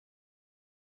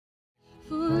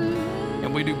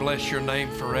And we do bless your name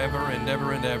forever and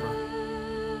ever and ever.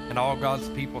 And all God's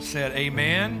people said,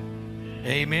 amen.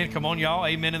 Amen. Come on, y'all.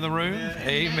 Amen in the room.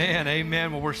 Amen.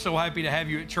 Amen. Well, we're so happy to have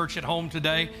you at Church at Home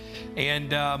today. And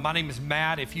my name is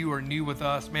Matt. If you are new with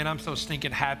us, man, I'm so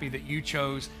stinking happy that you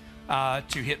chose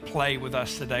to hit play with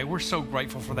us today. We're so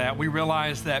grateful for that. We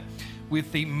realize that with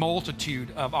the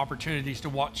multitude of opportunities to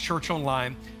watch church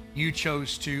online, you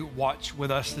chose to watch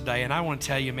with us today. And I want to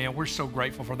tell you, man, we're so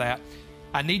grateful for that.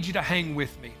 I need you to hang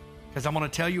with me because I'm going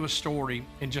to tell you a story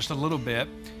in just a little bit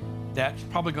that's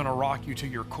probably going to rock you to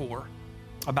your core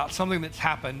about something that's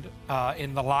happened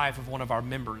in the life of one of our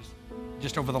members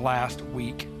just over the last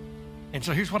week. And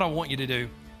so here's what I want you to do.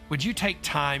 Would you take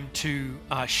time to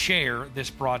share this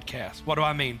broadcast? What do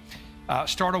I mean?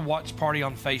 Start a watch party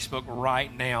on Facebook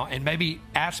right now and maybe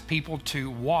ask people to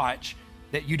watch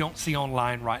that you don't see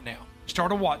online right now.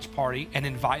 Start a watch party and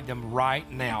invite them right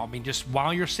now. I mean, just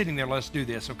while you're sitting there, let's do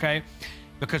this, okay?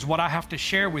 Because what I have to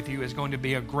share with you is going to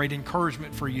be a great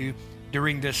encouragement for you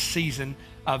during this season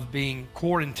of being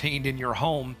quarantined in your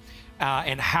home.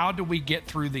 And how do we get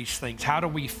through these things? How do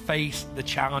we face the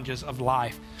challenges of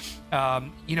life?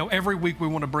 You know, every week we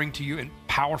want to bring to you a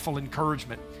powerful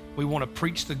encouragement. We want to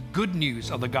preach the good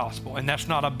news of the gospel, and that's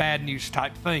not a bad news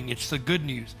type thing. It's the good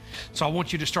news. So I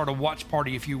want you to start a watch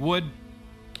party if you would.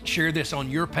 Share this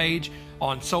on your page,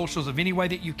 on socials, of any way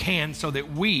that you can, so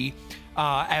that we,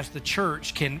 as the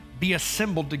church, can be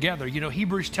assembled together. You know,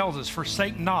 Hebrews tells us,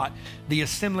 forsake not the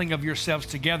assembling of yourselves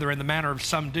together in the manner of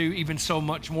some do, even so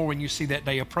much more when you see that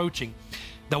day approaching.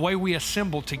 The way we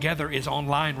assemble together is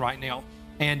online right now.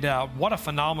 And what a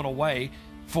phenomenal way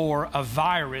for a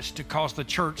virus to cause the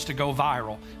church to go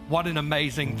viral. What an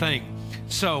amazing thing.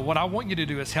 So what I want you to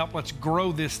do is help us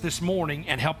grow this morning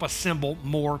and help assemble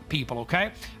more people,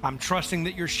 okay? I'm trusting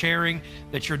that you're sharing,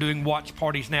 that you're doing watch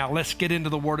parties now. Let's get into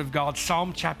the Word of God.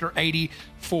 Psalm chapter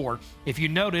 84. If you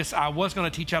notice, I was going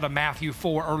to teach out of Matthew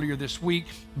 4 earlier this week,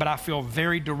 but I feel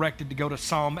very directed to go to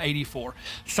Psalm 84.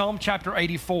 Psalm chapter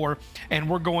 84,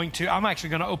 and I'm actually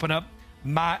going to open up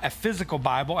a physical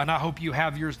Bible, and I hope you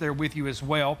have yours there with you as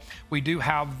well. We do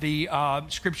have the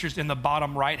scriptures in the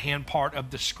bottom right-hand part of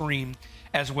the screen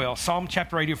as well. Psalm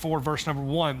chapter 84, verse number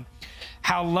 1.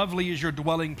 How lovely is your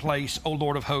dwelling place, O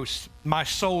Lord of hosts. My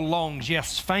soul longs,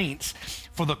 yes, faints,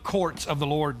 for the courts of the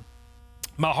Lord.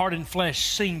 My heart and flesh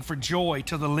sing for joy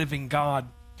to the living God.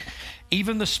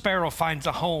 Even the sparrow finds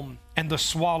a home, and the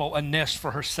swallow a nest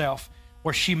for herself,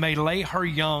 where she may lay her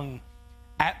young.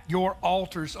 At your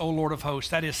altars, O Lord of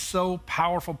hosts. That is so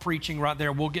powerful preaching right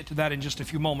there. We'll get to that in just a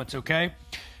few moments, okay?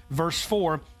 Verse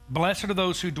 4, blessed are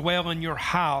those who dwell in your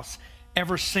house,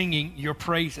 ever singing your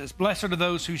praises. Blessed are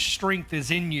those whose strength is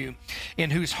in you,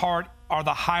 in whose heart are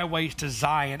the highways to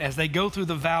Zion. As they go through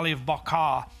the valley of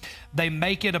Baca, they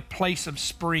make it a place of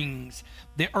springs.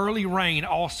 The early rain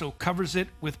also covers it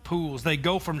with pools. They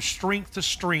go from strength to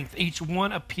strength. Each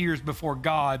one appears before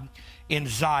God in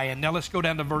Zion. Now let's go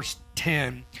down to verse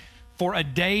 10. For a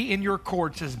day in your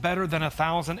courts is better than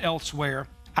 1,000 elsewhere.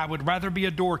 I would rather be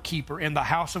a doorkeeper in the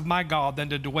house of my God than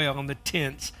to dwell in the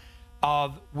tents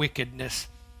of wickedness.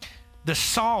 The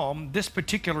psalm, this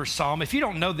particular psalm, if you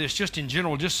don't know this, just in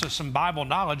general, just so some Bible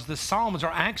knowledge, the psalms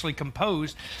are actually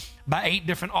composed by 8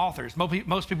 different authors.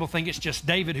 Most people think it's just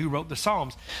David who wrote the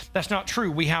Psalms. That's not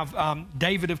true. We have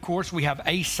David, of course. We have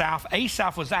Asaph.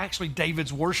 Asaph was actually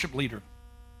David's worship leader.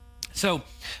 So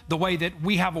the way that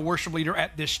we have a worship leader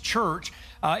at this church,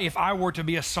 if I were to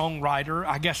be a songwriter,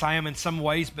 I guess I am in some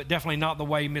ways, but definitely not the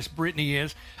way Miss Brittany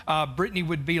is. Brittany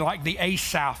would be like the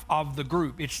Asaph of the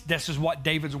group. This is what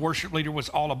David's worship leader was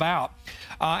all about.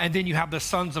 And then you have the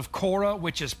sons of Korah,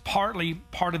 which is partly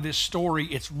part of this story.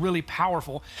 It's really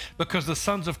powerful because the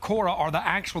sons of Korah are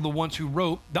the ones who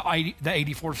wrote the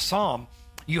 84th Psalm.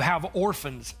 You have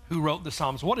orphans who wrote the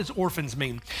Psalms. What does orphans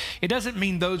mean? It doesn't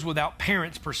mean those without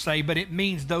parents per se, but it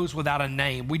means those without a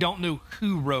name. We don't know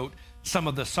who wrote some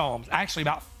of the Psalms. Actually,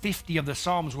 about 50 of the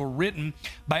Psalms were written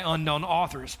by unknown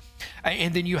authors.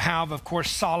 And then you have, of course,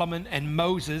 Solomon and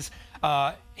Moses,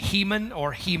 Heman,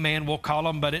 or He-Man we'll call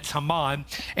him, but it's Haman.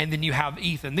 And then you have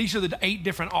Ethan. These are the 8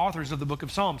 different authors of the book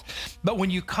of Psalms. But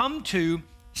when you come to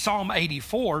Psalm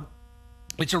 84,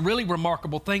 it's a really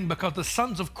remarkable thing because the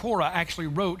sons of Korah actually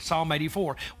wrote Psalm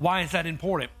 84. Why is that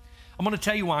important? I'm going to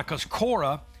tell you why. Because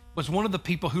Korah was one of the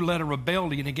people who led a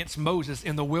rebellion against Moses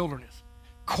in the wilderness.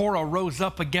 Korah rose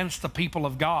up against the people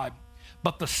of God,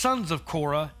 but the sons of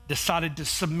Korah decided to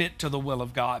submit to the will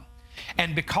of God.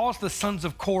 And because the sons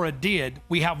of Korah did,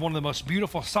 we have one of the most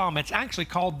beautiful psalms. It's actually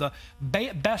called the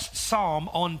best psalm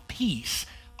on peace.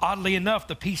 Oddly enough,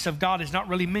 the peace of God is not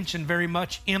really mentioned very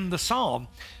much in the psalm.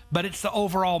 but it's the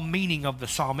overall meaning of the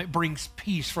psalm. It brings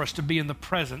peace for us to be in the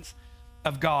presence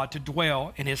of God, to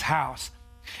dwell in his house.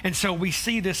 And so we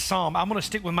see this psalm. I'm going to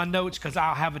stick with my notes because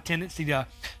I'll have a tendency to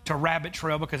rabbit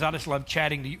trail, because I just love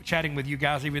chatting with you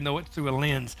guys, even though it's through a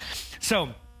lens. So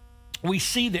we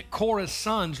see that Korah's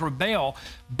sons rebel,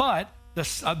 but the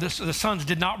sons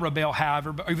did not rebel,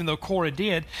 however, even though Korah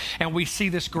did, and we see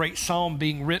this great psalm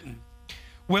being written.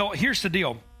 Well, here's the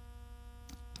deal.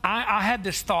 I had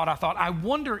this thought. I thought, I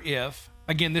wonder if,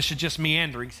 again, this is just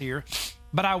meanderings here,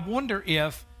 but I wonder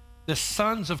if the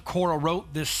sons of Korah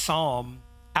wrote this psalm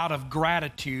out of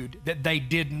gratitude that they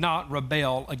did not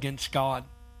rebel against God.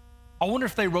 I wonder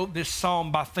if they wrote this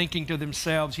psalm by thinking to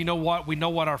themselves, you know what? We know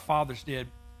what our fathers did.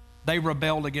 They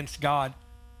rebelled against God.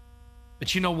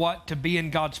 But you know what? To be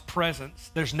in God's presence,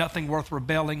 there's nothing worth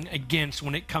rebelling against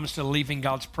when it comes to leaving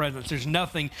God's presence. There's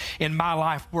nothing in my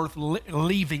life worth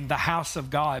leaving the house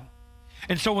of God.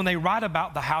 And so when they write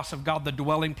about the house of God, the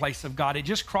dwelling place of God, it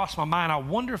just crossed my mind. I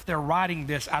wonder if they're writing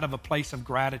this out of a place of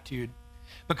gratitude.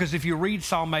 Because if you read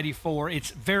Psalm 84,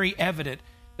 it's very evident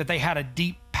that they had a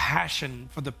deep passion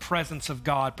for the presence of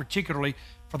God, particularly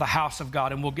for the house of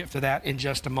God. And we'll get to that in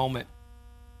just a moment.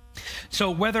 So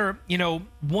whether,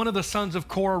 one of the sons of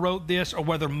Korah wrote this or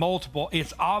whether multiple,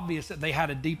 it's obvious that they had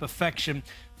a deep affection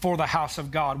for the house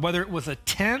of God. Whether it was a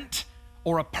tent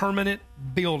or a permanent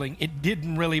building, it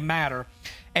didn't really matter.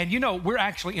 And we're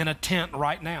actually in a tent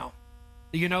right now.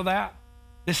 Do you know that?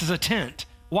 This is a tent.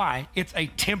 Why? It's a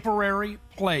temporary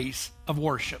place of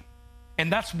worship.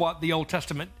 And that's what the Old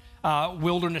Testament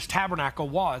wilderness tabernacle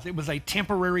was. It was a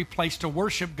temporary place to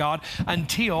worship God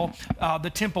until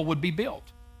the temple would be built.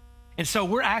 And so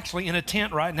we're actually in a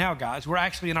tent right now, guys. We're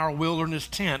actually in our wilderness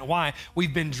tent. Why?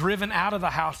 We've been driven out of the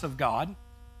house of God.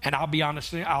 And I'll be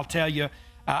honest with you, I'll tell you,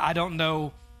 I don't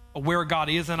know where God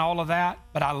is in all of that,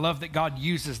 but I love that God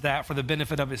uses that for the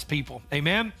benefit of his people.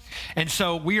 Amen? And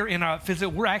so we're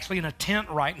actually in a tent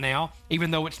right now,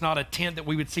 even though it's not a tent that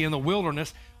we would see in the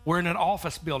wilderness. We're in an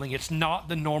office building. It's not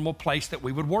the normal place that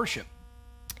we would worship.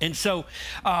 And so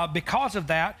because of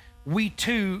that, we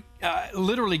too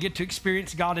literally get to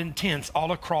experience God in tents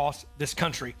all across this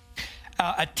country.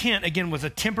 A tent, again, was a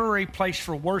temporary place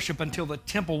for worship until the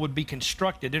temple would be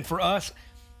constructed. And for us,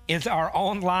 it's our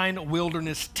online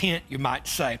wilderness tent, you might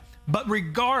say. But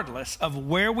regardless of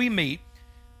where we meet,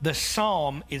 the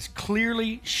psalm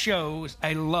clearly shows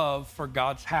a love for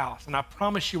God's house. And I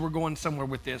promise you we're going somewhere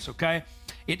with this, okay?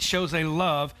 It shows a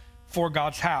love for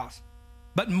God's house.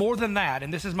 But more than that,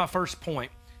 and this is my first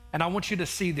point, and I want you to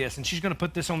see this, and she's going to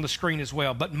put this on the screen as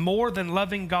well. But more than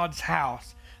loving God's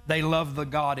house, they love the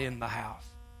God in the house.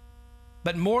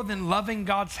 But more than loving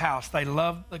God's house, they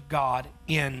love the God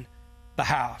in the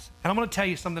house. And I'm going to tell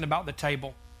you something about the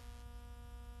table.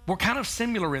 We're kind of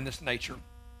similar in this nature.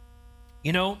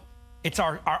 It's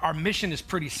our mission is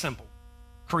pretty simple.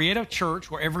 Create a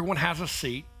church where everyone has a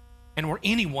seat and where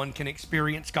anyone can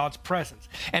experience God's presence.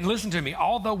 And listen to me,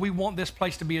 although we want this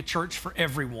place to be a church for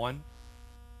everyone,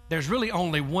 there's really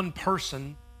only one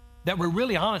person that we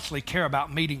really honestly care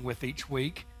about meeting with each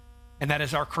week, and that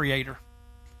is our Creator.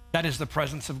 That is the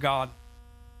presence of God.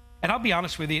 And I'll be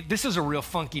honest with you, this is a real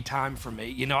funky time for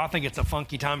me. I think it's a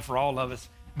funky time for all of us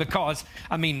because,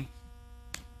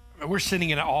 we're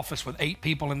sitting in an office with 8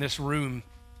 people in this room,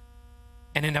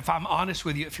 and then if I'm honest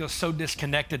with you, it feels so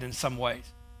disconnected in some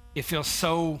ways. It feels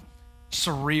so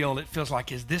surreal. It feels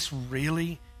like, is this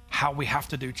really how we have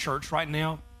to do church right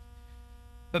now?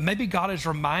 But maybe God is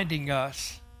reminding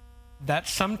us that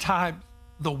sometimes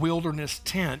the wilderness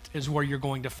tent is where you're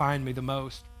going to find me the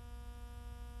most.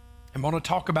 I'm going to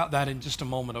talk about that in just a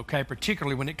moment, okay?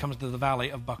 Particularly when it comes to the Valley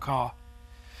of Baca.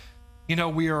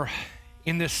 We are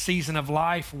in this season of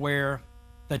life where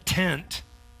the tent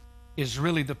is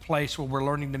really the place where we're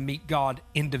learning to meet God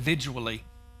individually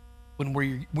when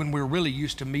we're really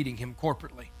used to meeting him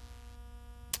corporately.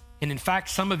 And in fact,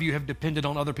 some of you have depended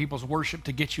on other people's worship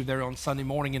to get you there on Sunday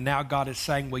morning, and now God is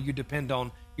saying, will you depend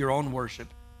on your own worship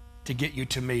to get you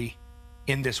to me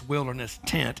in this wilderness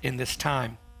tent, in this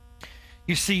time?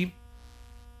 You see,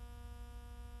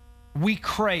 we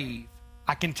crave,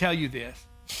 I can tell you this,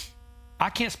 I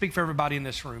can't speak for everybody in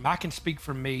this room. I can speak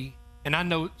for me, and I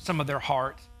know some of their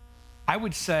hearts. I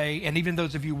would say, and even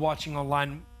those of you watching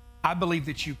online, I believe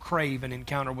that you crave an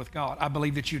encounter with God. I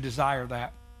believe that you desire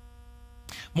that.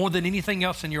 More than anything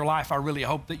else in your life, I really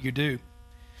hope that you do.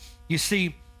 You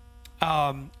see,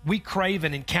 we crave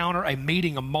an encounter, a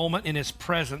meeting, a moment in his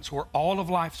presence where all of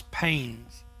life's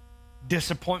pains,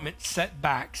 disappointments,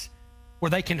 setbacks,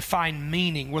 where they can find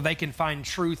meaning, where they can find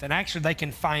truth, and actually they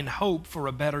can find hope for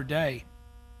a better day.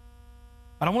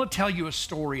 But I want to tell you a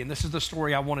story, and this is the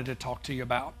story I wanted to talk to you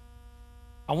about.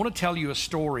 I want to tell you a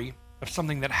story of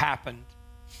something that happened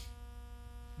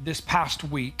this past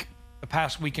week, the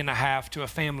past week and a half, to a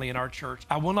family in our church.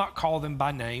 I will not call them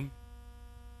by name.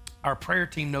 Our prayer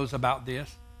team knows about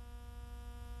this.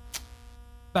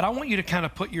 But I want you to kind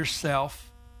of put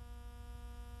yourself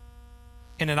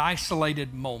in an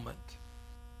isolated moment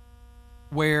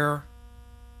where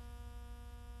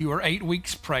you are 8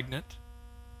 weeks pregnant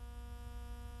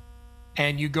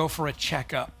and you go for a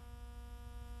checkup.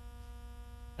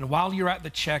 And while you're at the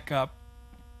checkup,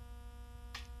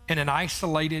 in an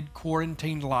isolated,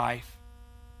 quarantined life,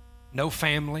 no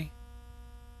family,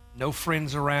 no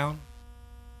friends around,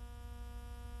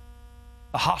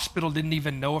 the hospital didn't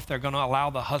even know if they're going to allow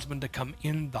the husband to come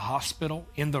in the hospital,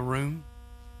 in the room.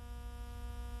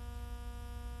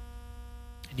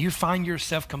 And you find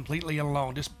yourself completely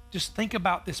alone. Just think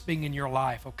about this being in your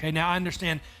life, okay? Now, I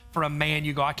understand for a man,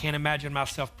 you go, I can't imagine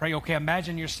myself praying. Okay,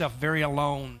 imagine yourself very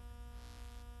alone,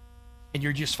 and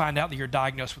you just find out that you're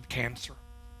diagnosed with cancer.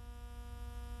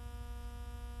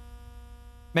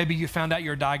 Maybe you found out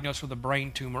you're diagnosed with a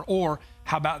brain tumor, or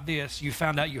how about this? You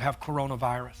found out you have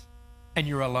coronavirus, and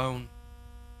you're alone.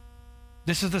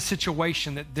 This is the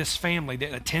situation that this family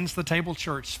that attends the Table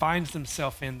Church finds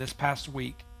themselves in this past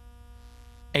week.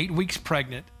 8 weeks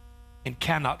pregnant and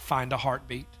cannot find a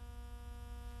heartbeat.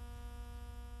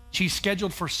 She's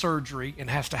scheduled for surgery and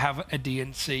has to have a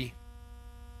D&C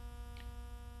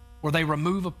where they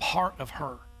remove a part of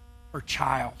her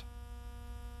child.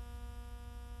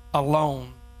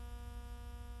 Alone.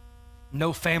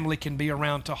 No family can be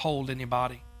around to hold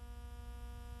anybody.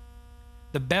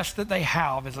 The best that they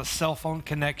have is a cell phone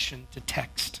connection to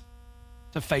text,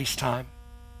 to FaceTime.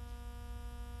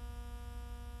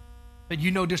 But you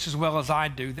know just as well as I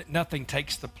do that nothing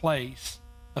takes the place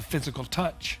of physical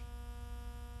touch.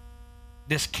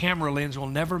 This camera lens will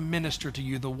never minister to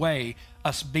you the way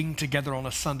us being together on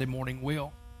a Sunday morning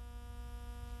will.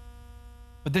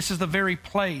 But this is the very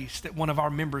place that one of our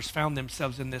members found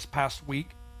themselves in this past week.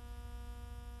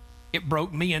 It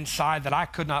broke me inside that I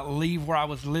could not leave where I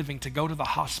was living to go to the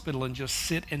hospital and just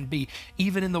sit and be.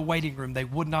 Even in the waiting room, they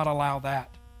would not allow that.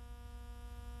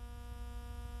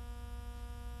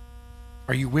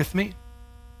 Are you with me?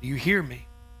 Do you hear me?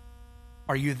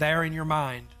 Are you there in your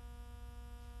mind?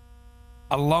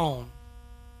 Alone,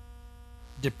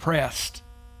 depressed,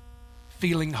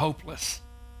 feeling hopeless.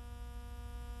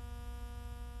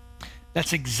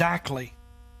 That's exactly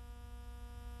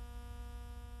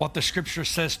what the scripture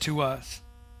says to us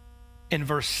in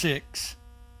verse 6.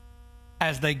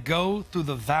 As they go through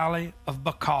the valley of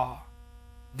Baca,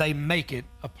 they make it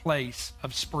a place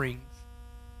of springs.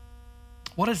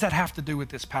 What does that have to do with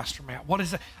this, Pastor Matt? What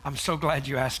is it? I'm so glad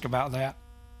you asked about that.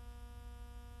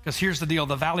 Because here's the deal.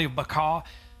 The valley of Baca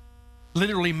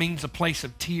literally means a place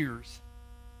of tears,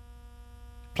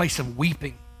 a place of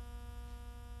weeping,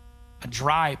 a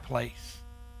dry place.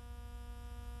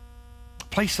 A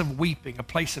place of weeping, a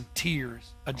place of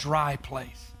tears, a dry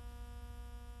place.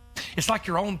 It's like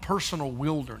your own personal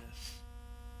wilderness.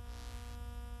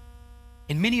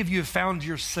 And many of you have found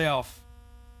yourself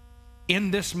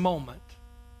in this moment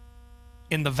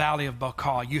in the valley of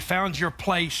Baca. You found your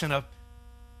place in a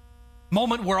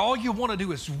moment where all you want to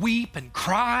do is weep and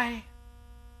cry.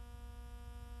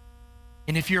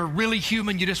 And if you're really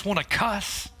human, you just want to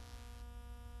cuss.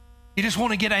 You just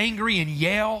want to get angry and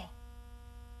yell.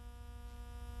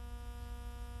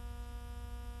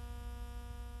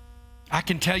 I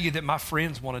can tell you that my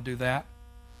friends want to do that.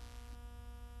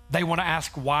 They want to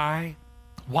ask why.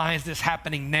 Why is this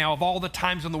happening now? Of all the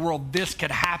times in the world this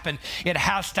could happen, it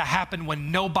has to happen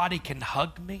when nobody can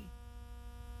hug me.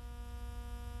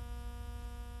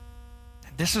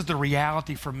 And this is the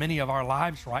reality for many of our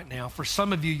lives right now. For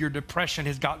some of you, your depression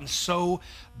has gotten so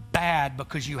bad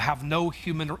because you have no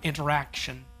human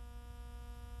interaction.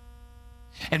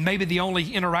 And maybe the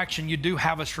only interaction you do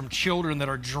have is from children that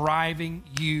are driving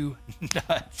you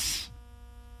nuts.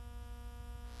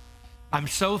 I'm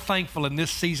so thankful in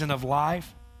this season of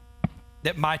life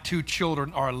that my 2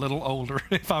 children are a little older,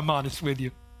 if I'm honest with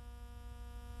you.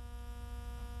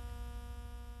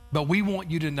 But we want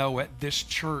you to know at this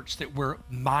church that we're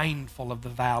mindful of the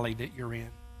valley that you're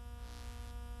in.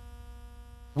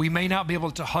 We may not be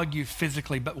able to hug you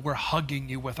physically, but we're hugging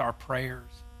you with our prayers.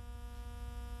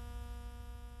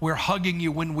 We're hugging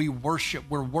you when we worship.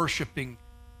 We're worshiping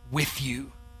with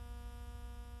you.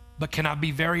 But can I be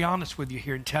very honest with you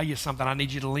here and tell you something? I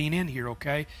need you to lean in here,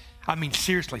 okay? I mean,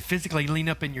 seriously, physically lean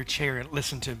up in your chair and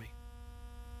listen to me.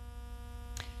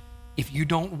 If you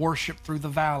don't worship through the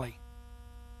valley,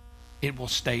 it will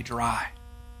stay dry.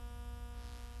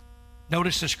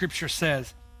 Notice the scripture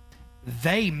says,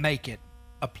 they make it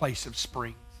a place of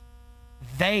springs.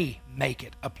 They make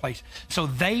it a place. So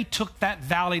they took that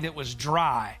valley that was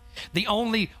dry. The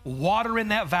only water in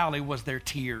that valley was their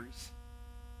tears.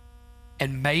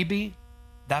 And maybe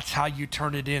that's how you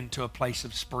turn it into a place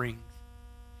of springs,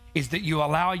 is that you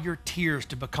allow your tears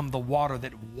to become the water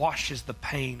that washes the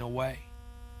pain away.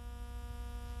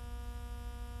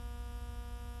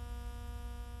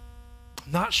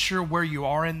 I'm not sure where you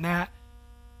are in that,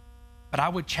 but I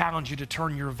would challenge you to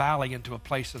turn your valley into a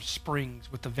place of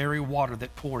springs with the very water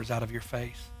that pours out of your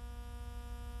face.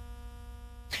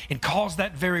 And cause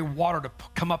that very water to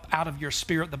come up out of your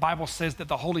spirit. The Bible says that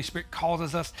the Holy Spirit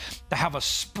causes us to have a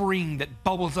spring that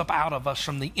bubbles up out of us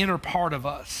from the inner part of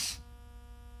us.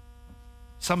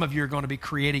 Some of you are going to be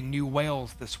creating new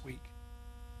wells this week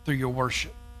through your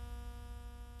worship.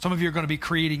 Some of you are going to be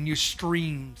creating new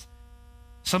streams.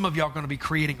 Some of you are going to be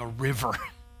creating a river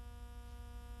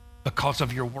because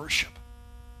of your worship.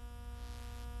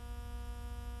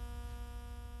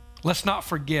 Let's not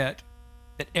forget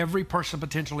that every person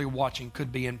potentially watching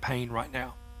could be in pain right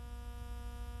now.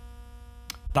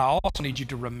 But I also need you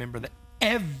to remember that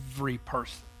every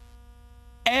person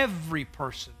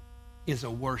is a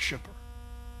worshiper.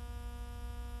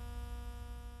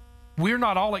 We're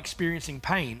not all experiencing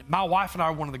pain. My wife and I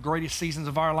are one of the greatest seasons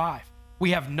of our life.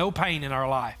 We have no pain in our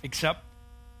life except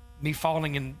me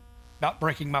falling and about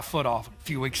breaking my foot off a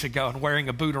few weeks ago and wearing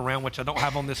a boot around, which I don't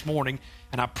have on this morning.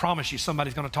 And I promise you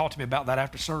somebody's going to talk to me about that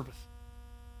after service.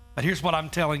 But here's what I'm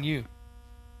telling you.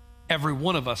 Every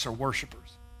one of us are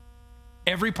worshipers.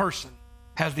 Every person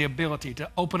has the ability to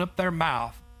open up their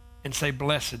mouth and say,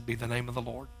 blessed be the name of the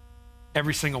Lord.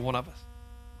 Every single one of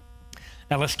us.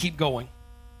 Now let's keep going.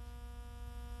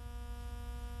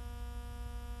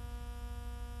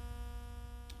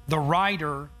 The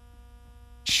writer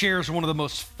shares one of the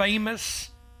most famous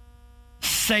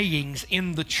sayings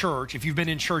in the church. If you've been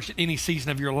in church at any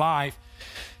season of your life,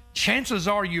 chances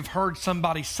are you've heard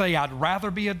somebody say, I'd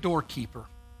rather be a doorkeeper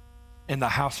in the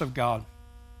house of God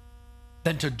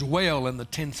than to dwell in the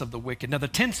tents of the wicked. Now, the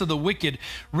tents of the wicked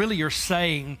really are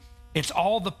saying it's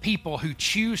all the people who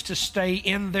choose to stay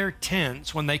in their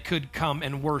tents when they could come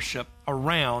and worship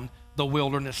around the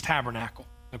wilderness tabernacle,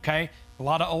 okay? A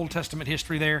lot of Old Testament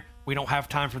history there. We don't have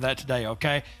time for that today,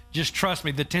 okay? Just trust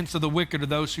me, the tents of the wicked are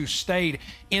those who stayed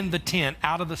in the tent,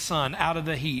 out of the sun, out of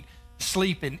the heat,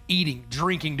 sleeping, eating,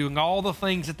 drinking, doing all the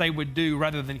things that they would do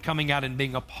rather than coming out and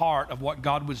being a part of what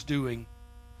God was doing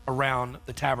around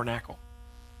the tabernacle.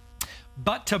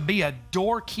 But to be a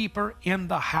doorkeeper in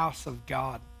the house of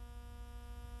God.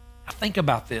 Now think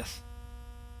about this.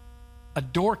 A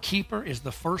doorkeeper is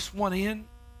the first one in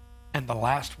and the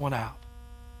last one out.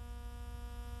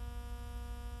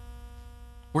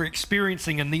 We're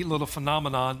experiencing a neat little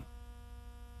phenomenon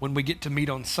when we get to meet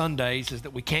on Sundays, is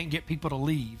that we can't get people to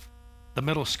leave the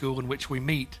middle school in which we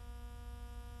meet.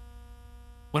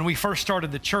 When we first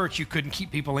started the church, you couldn't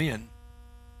keep people in.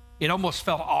 It almost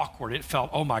felt awkward. It felt,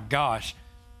 oh my gosh,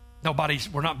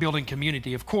 we're not building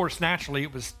community. Of course, naturally,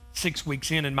 it was 6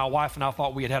 weeks in, and my wife and I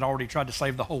thought we had already tried to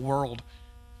save the whole world.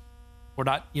 We're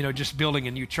not, just building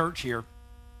a new church here.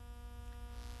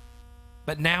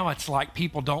 But now it's like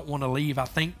people don't want to leave, I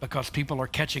think, because people are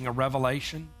catching a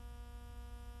revelation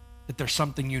that there's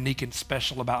something unique and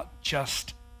special about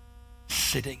just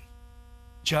sitting,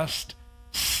 just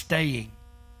staying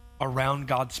around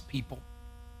God's people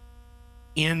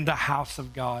in the house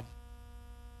of God.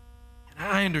 And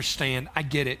I understand, I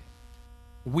get it.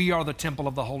 We are the temple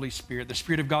of the Holy Spirit. The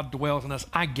Spirit of God dwells in us.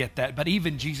 I get that. But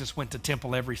even Jesus went to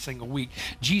temple every single week.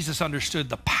 Jesus understood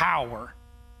the power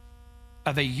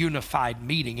of a unified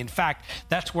meeting. In fact,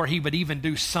 that's where he would even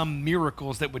do some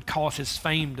miracles that would cause his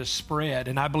fame to spread.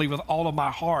 And I believe with all of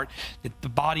my heart that the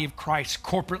body of Christ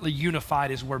corporately unified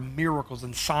is where miracles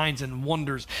and signs and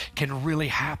wonders can really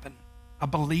happen. I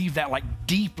believe that like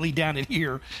deeply down in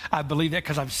here. I believe that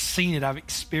because I've seen it, I've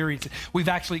experienced it. We've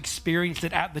actually experienced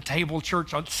it at the Table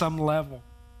Church on some level.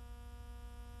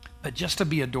 But just to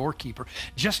be a doorkeeper,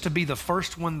 just to be the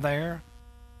first one there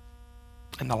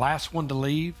and the last one to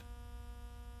leave,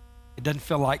 it doesn't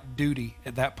feel like duty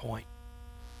at that point.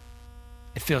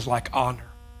 It feels like honor.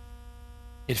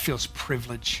 It feels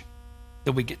privilege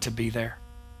that we get to be there.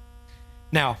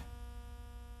 Now,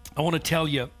 I want to tell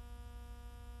you,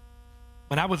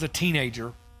 when I was a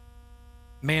teenager,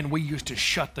 man, we used to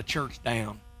shut the church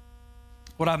down.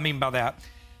 What do I mean by that?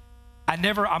 I'm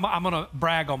going to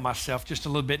brag on myself just a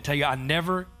little bit and tell you I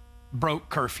never broke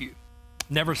curfew.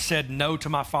 Never said no to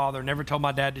my father, never told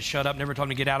my dad to shut up, never told him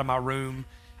to get out of my room.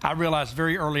 I realized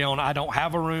very early on I don't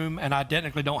have a room and I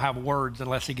technically don't have words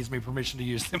unless he gives me permission to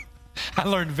use them. I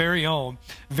learned very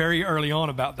early on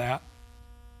about that.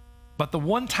 But the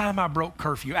one time I broke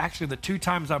curfew, actually the 2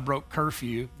 times I broke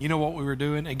curfew, you know what we were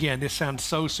doing? Again, this sounds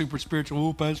so super spiritual,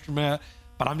 oh, Pastor Matt,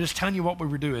 but I'm just telling you what we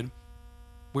were doing.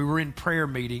 We were in prayer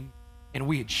meeting, and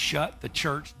we had shut the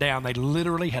church down. They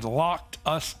literally had locked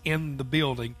us in the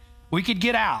building. We could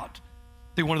get out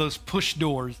through one of those push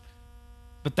doors,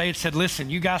 but they had said,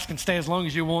 listen, you guys can stay as long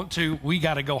as you want to. We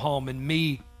got to go home. And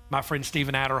me, my friend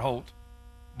Stephen Adderholt,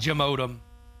 Jim Odom,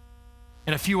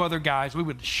 and a few other guys, we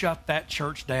would shut that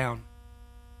church down.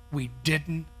 We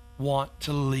didn't want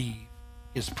to leave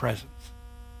his presence.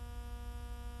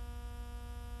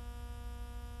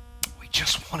 We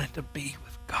just wanted to be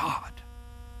with God.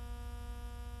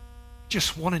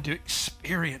 Just wanted to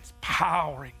experience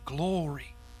power and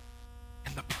glory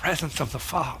in the presence of the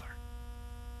Father.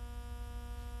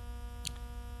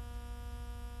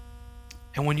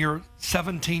 And when you're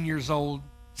 17 years old,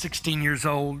 16 years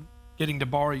old, getting to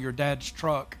borrow your dad's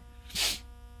truck,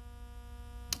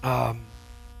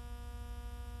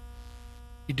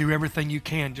 you do everything you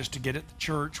can just to get at the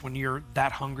church when you're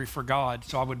that hungry for God.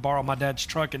 So I would borrow my dad's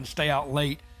truck and stay out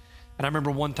late. And I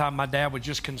remember one time my dad was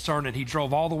just concerned, and he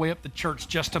drove all the way up the church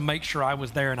just to make sure I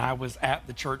was there and I was at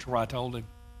the church where I told him.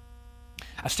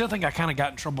 I still think I kind of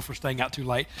got in trouble for staying out too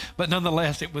late, but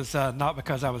nonetheless, it was not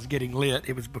because I was getting lit.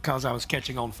 It was because I was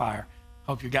catching on fire.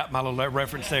 Hope you got my little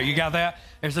reference there. You got that?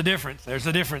 There's a difference. There's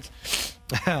a difference.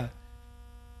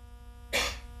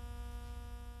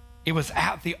 It was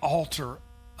at the altar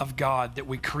of God that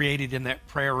we created in that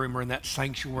prayer room or in that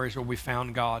sanctuary where we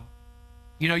found God.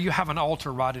 You know, you have an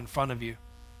altar right in front of you.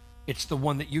 It's the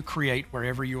one that you create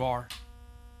wherever you are.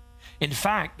 In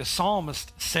fact, the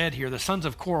psalmist said here, the sons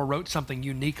of Korah wrote something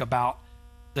unique about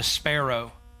the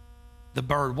sparrow, the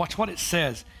bird. Watch what it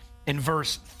says in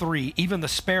verse 3. Even the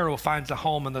sparrow finds a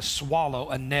home, and the swallow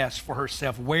a nest for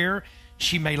herself, where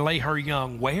she may lay her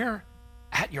young. Where?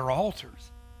 At your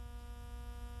altars.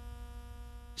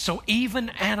 So even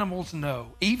animals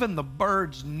know, even the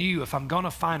birds knew, if I'm going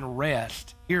to find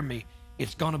rest, hear me,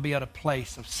 it's going to be at a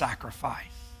place of sacrifice.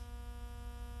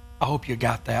 I hope you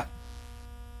got that.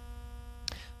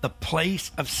 The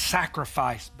place of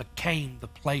sacrifice became the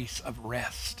place of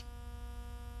rest.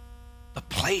 The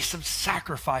place of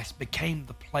sacrifice became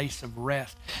the place of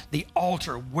rest. The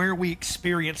altar, where we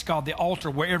experience God, the altar,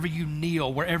 wherever you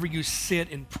kneel, wherever you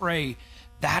sit and pray,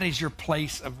 that is your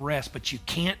place of rest. But you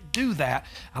can't do that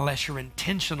unless you're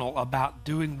intentional about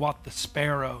doing what the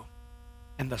sparrow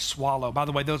and the swallow. By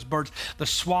the way, those birds, the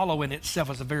swallow in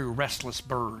itself is a very restless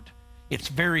bird. It's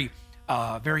very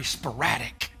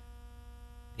sporadic.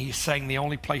 He's saying the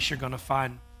only place you're going to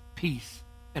find peace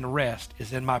and rest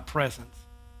is in my presence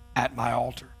at my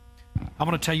altar. I'm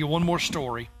going to tell you one more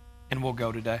story and we'll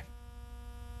go today.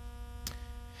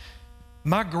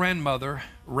 My grandmother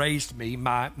raised me.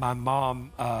 My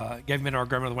mom gave me to our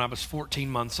grandmother when I was 14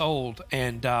 months old.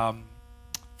 And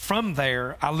from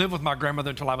there, I lived with my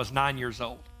grandmother until I was 9 years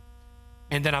old.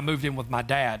 And then I moved in with my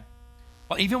dad.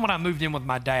 Well, even when I moved in with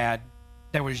my dad,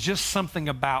 there was just something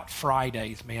about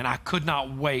Fridays, man. I could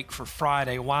not wait for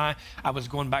Friday. Why? I was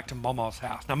going back to Mama's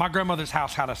house. Now, my grandmother's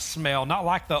house had a smell, not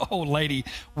like the old lady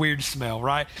weird smell,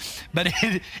 right? But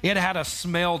it had a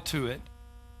smell to it,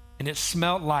 and it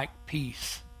smelled like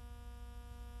peace.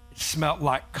 It smelled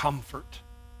like comfort.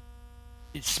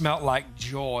 It smelled like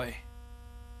joy.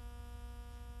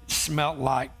 It smelled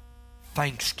like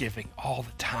Thanksgiving all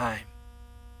the time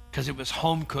because it was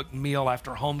home-cooked meal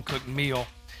after home-cooked meal.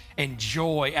 And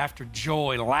joy after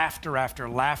joy, laughter after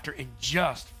laughter, and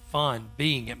just fun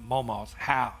being at Mama's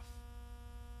house.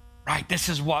 Right? This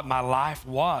is what my life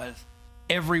was.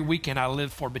 Every weekend I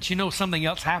lived for. But you know, something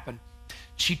else happened.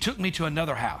 She took me to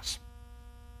another house.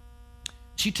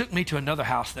 She took me to another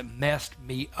house that messed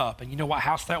me up. And you know what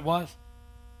house that was?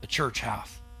 The church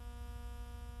house.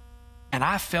 And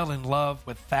I fell in love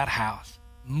with that house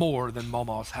more than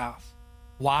Mama's house.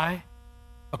 Why?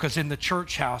 Because in the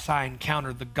church house, I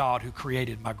encountered the God who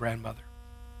created my grandmother.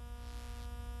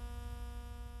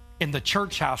 In the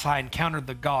church house, I encountered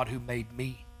the God who made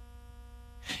me.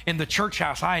 In the church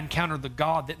house, I encountered the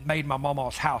God that made my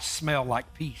mama's house smell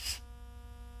like peace.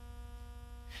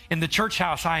 In the church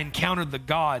house, I encountered the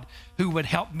God who would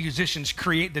help musicians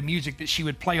create the music that she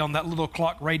would play on that little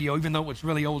clock radio. Even though it was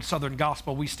really old Southern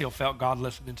gospel, we still felt God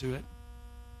listening to it.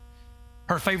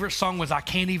 Her favorite song was I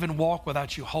Can't Even Walk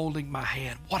Without You Holding My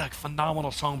Hand. What a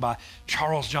phenomenal song by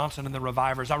Charles Johnson and the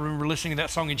Revivers. I remember listening to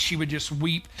that song and she would just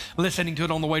weep listening to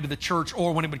it on the way to the church,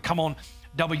 or when it would come on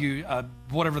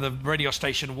whatever the radio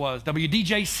station was,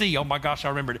 WDJC. Oh my gosh, I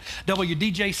remembered it.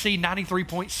 WDJC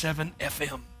 93.7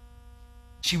 FM.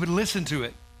 She would listen to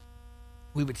it.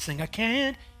 We would sing, I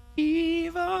can't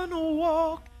even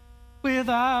walk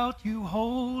without you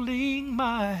holding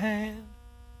my hand.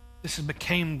 This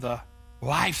became the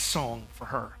life song for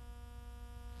her.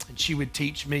 And she would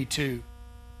teach me too.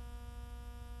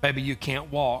 Baby, you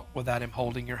can't walk without him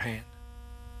holding your hand.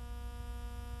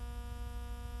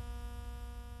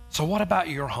 So what about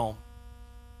your home?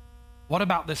 What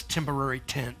about this temporary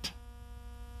tent?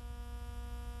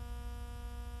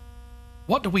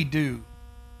 What do we do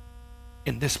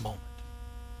in this moment?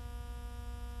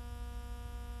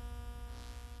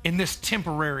 In this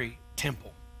temporary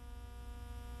temple?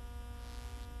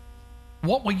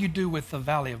 What will you do with the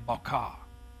valley of Baca,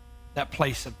 that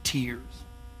place of tears?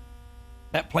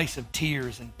 That place of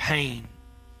tears and pain.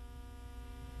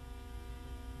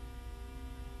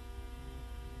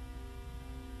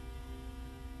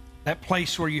 That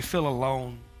place where you feel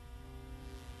alone.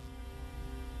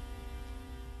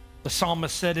 The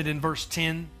psalmist said it in verse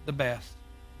 10 the best.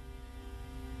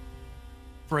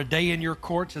 For a day in your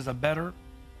courts is better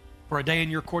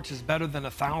than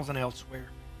 1,000 elsewhere.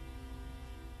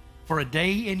 For a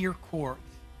day in your courts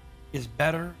is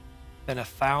better than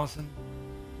 1,000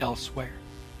 elsewhere.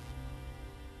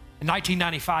 In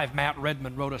 1995, Matt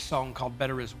Redman wrote a song called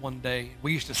Better Is One Day.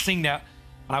 We used to sing that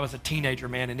when I was a teenager,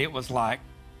 man, and it was like,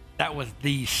 that was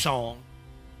the song.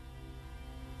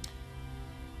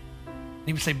 And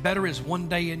he would say, better is one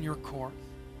day in your court.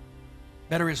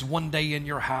 Better is one day in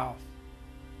your house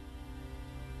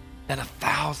than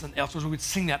 1,000 elsewhere. We would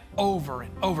sing that over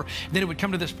and over. And then it would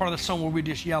come to this part of the song where we'd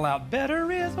just yell out,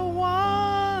 better is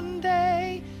one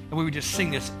day. And we would just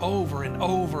sing this over and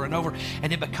over and over.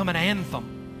 And it become an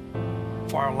anthem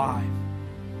for our life.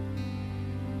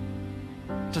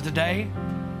 So today,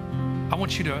 I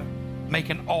want you to make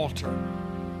an altar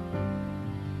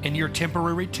in your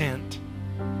temporary tent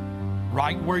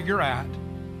right where you're at.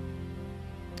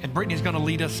 And Brittany's going to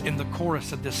lead us in the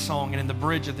chorus of this song and in the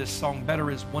bridge of this song, Better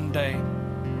Is One Day.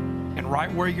 And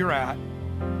right where you're at,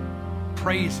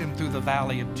 praise him through the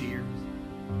valley of tears.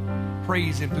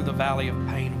 Praise him through the valley of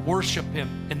pain. Worship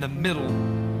him in the middle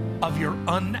of your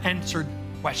unanswered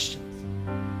questions.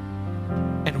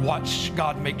 And watch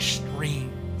God make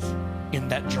streams in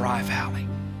that dry valley.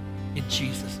 In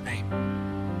Jesus' name.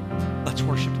 Let's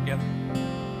worship together.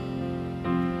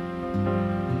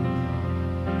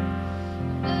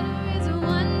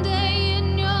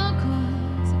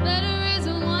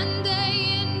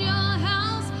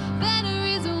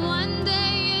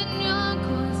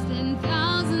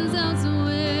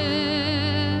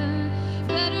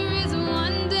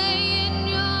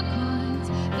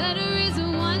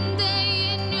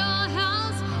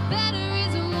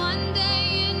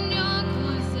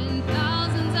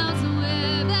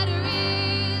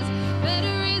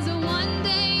 Better is one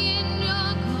day in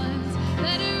your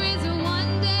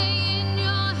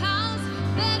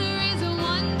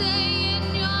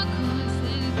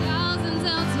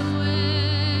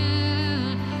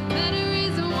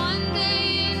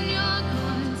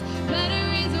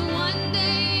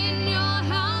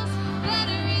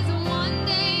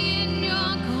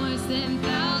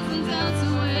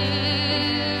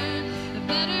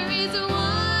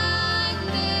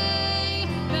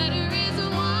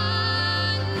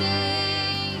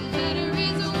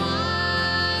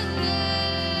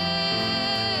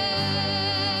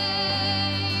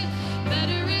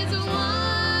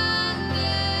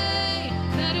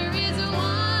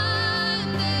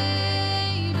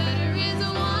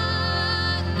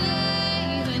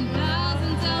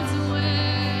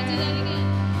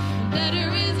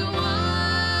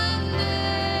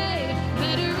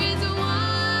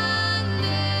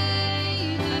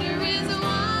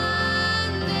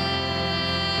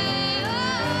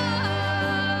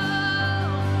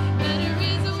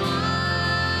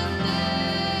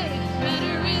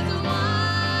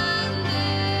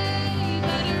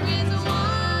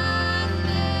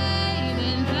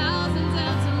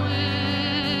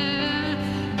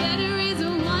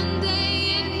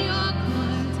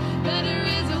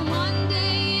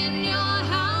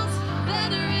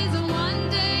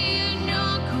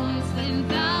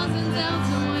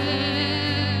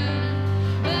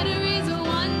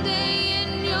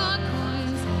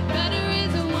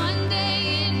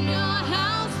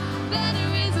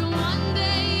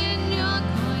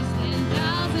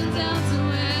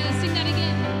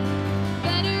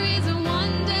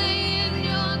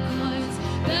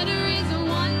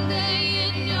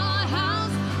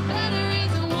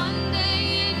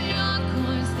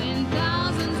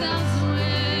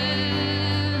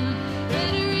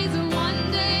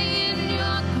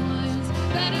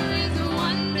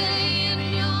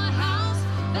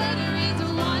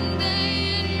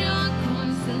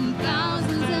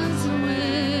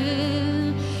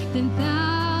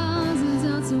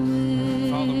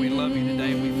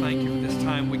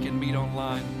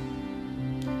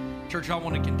Church, I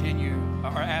want to continue,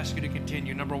 or ask you to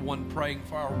continue, number one, praying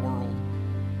for our world.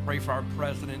 Pray for our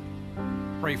president.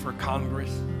 Pray for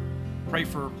Congress. Pray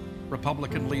for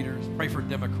Republican leaders. Pray for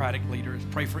Democratic leaders.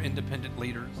 Pray for independent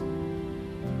leaders.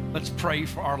 Let's pray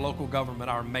for our local government,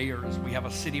 our mayors. We have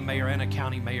a city mayor and a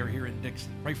county mayor here in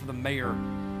Dixon. Pray for the mayor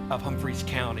of Humphreys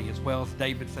County, as well as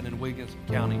Davidson and Williamson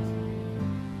counties.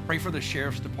 Pray for the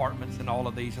sheriff's departments and all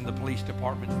of these, and the police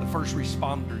departments, the first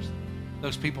responders.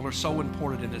 Those people are so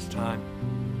important in this time.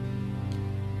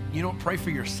 You don't pray for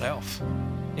yourself.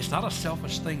 It's not a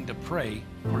selfish thing to pray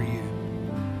for you.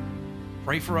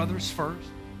 Pray for others first,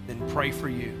 then pray for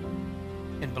you.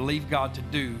 And believe God to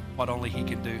do what only He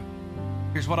can do.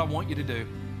 Here's what I want you to do.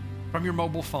 From your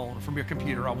mobile phone, from your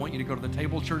computer, I want you to go to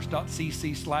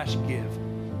thetablechurch.cc/give,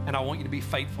 and I want you to be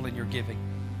faithful in your giving.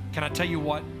 Can I tell you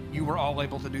what you were all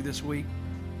able to do this week?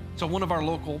 So one of our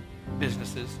local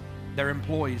businesses, their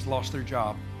employees lost their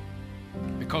job.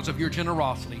 Because of your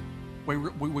generosity, we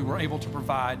were able to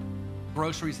provide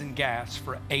groceries and gas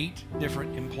for 8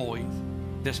 different employees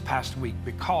this past week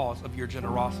because of your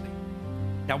generosity.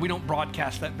 Now, we don't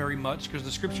broadcast that very much because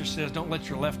the scripture says, don't let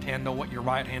your left hand know what your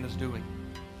right hand is doing.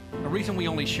 The reason we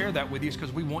only share that with you is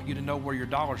because we want you to know where your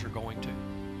dollars are going to.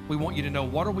 We want you to know,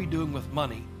 what are we doing with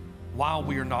money while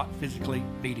we are not physically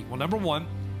meeting? Well, number one,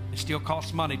 it still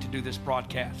costs money to do this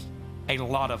broadcast. A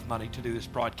lot of money to do this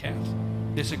broadcast.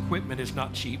 This equipment is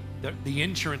not cheap. The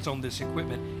insurance on this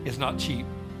equipment is not cheap.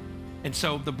 And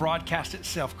so the broadcast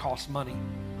itself costs money.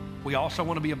 We also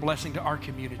want to be a blessing to our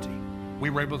community. We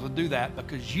were able to do that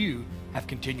because you have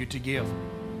continued to give.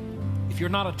 If you're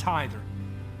not a tither,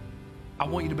 I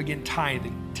want you to begin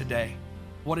tithing today.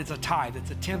 What is a tithe?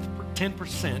 It's a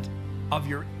 10% of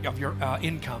your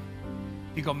income.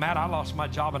 If you go, Matt, I lost my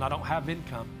job and I don't have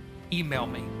income, email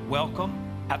me,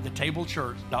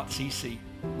 welcome@thetablechurch.cc.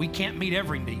 We can't meet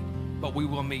every need, but we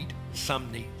will meet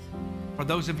some needs. For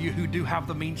those of you who do have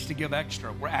the means to give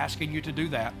extra, we're asking you to do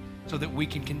that so that we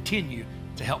can continue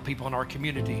to help people in our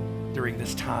community during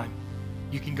this time.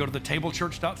 You can go to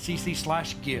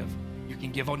thetablechurch.cc/give. You can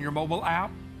give on your mobile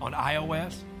app, on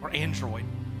iOS or Android.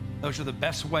 Those are the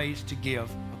best ways to give,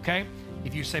 okay?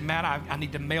 If you say, Matt, I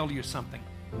need to mail you something,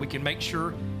 we can make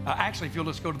sure, actually, if you'll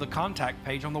just go to the contact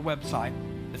page on the website,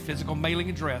 the physical mailing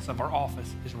address of our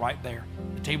office is right there,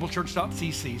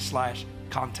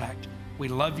 thetablechurch.cc/contact. We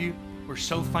love you. We're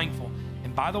so thankful.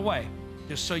 And by the way,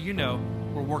 just so you know,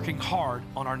 we're working hard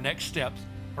on our next steps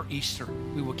for Easter.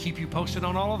 We will keep you posted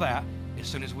on all of that as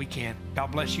soon as we can.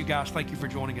 God bless you guys. Thank you for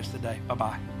joining us today.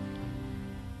 Bye-bye.